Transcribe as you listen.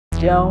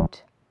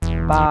Don't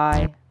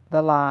buy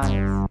the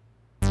lies.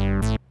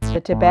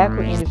 The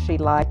tobacco industry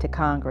lied to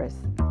Congress,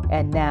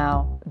 and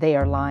now they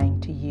are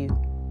lying to you.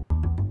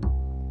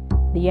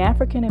 The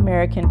African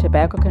American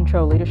Tobacco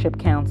Control Leadership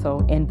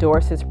Council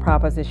endorses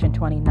Proposition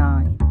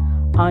 29.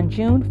 On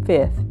June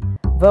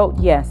 5th, vote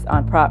yes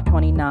on Prop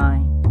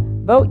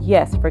 29. Vote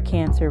yes for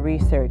cancer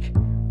research.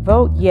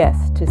 Vote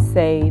yes to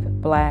save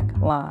Black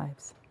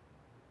lives.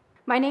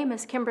 My name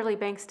is Kimberly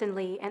Bankston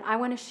Lee, and I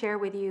want to share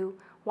with you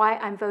why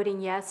I'm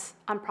voting yes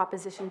on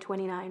Proposition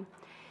 29.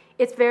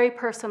 It's very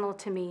personal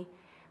to me.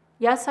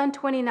 Yes on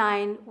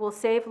 29 will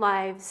save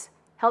lives,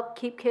 help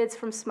keep kids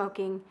from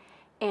smoking,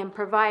 and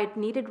provide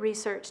needed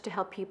research to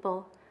help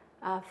people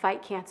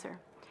fight cancer.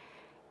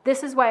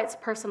 This is why it's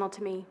personal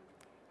to me.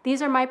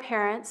 These are my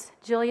parents,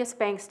 Julius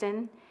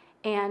Bankston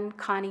and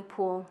Connie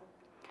Poole.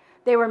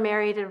 They were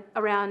married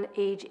around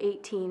age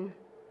 18.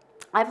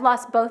 I've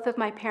lost both of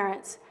my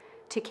parents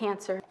to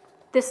cancer.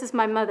 This is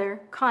my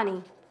mother,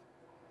 Connie.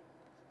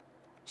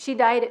 She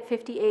died at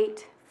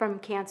 58 from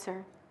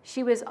cancer.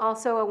 She was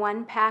also a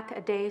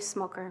 1-pack-a-day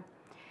smoker.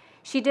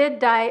 She did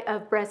die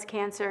of breast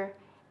cancer,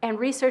 and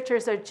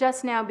researchers are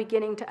just now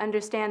beginning to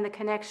understand the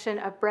connection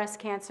of breast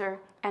cancer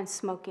and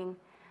smoking.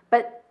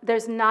 But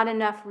there's not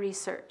enough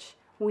research.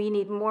 We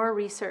need more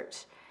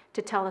research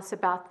to tell us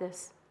about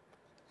this.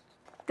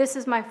 This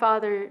is my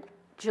father,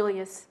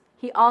 Julius.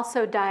 He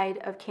also died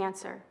of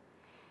cancer.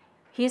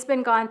 He's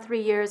been gone 3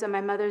 years, and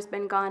my mother's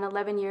been gone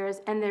 11 years,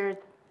 and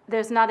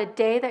there's not a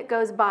day that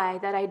goes by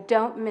that I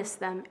don't miss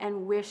them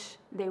and wish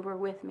they were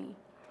with me.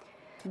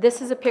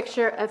 This is a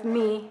picture of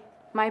me,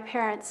 my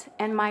parents,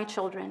 and my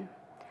children.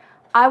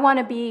 I want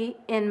to be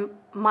in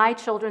my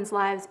children's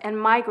lives and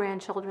my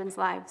grandchildren's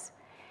lives,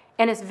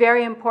 and it's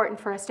very important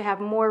for us to have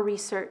more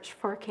research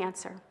for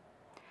cancer.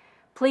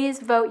 Please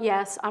vote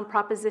yes on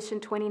Proposition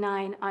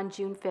 29 on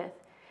June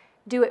 5th.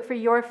 Do it for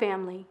your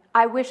family.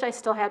 I wish I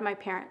still had my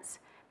parents.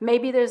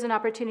 Maybe there's an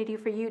opportunity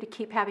for you to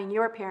keep having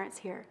your parents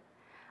here.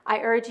 I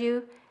urge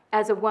you,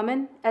 as a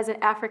woman, as an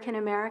African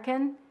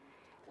American,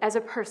 as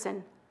a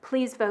person,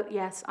 please vote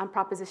yes on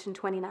Proposition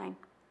 29.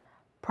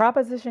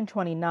 Proposition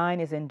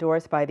 29 is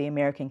endorsed by the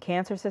American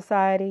Cancer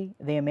Society,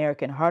 the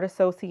American Heart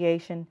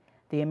Association,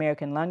 the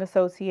American Lung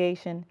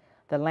Association,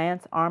 the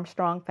Lance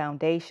Armstrong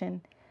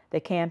Foundation, the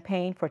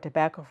Campaign for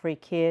Tobacco-Free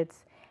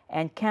Kids,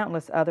 and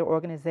countless other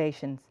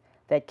organizations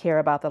that care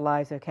about the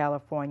lives of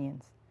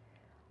Californians.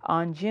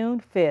 On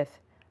June 5th,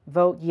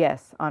 vote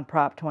yes on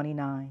Prop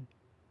 29.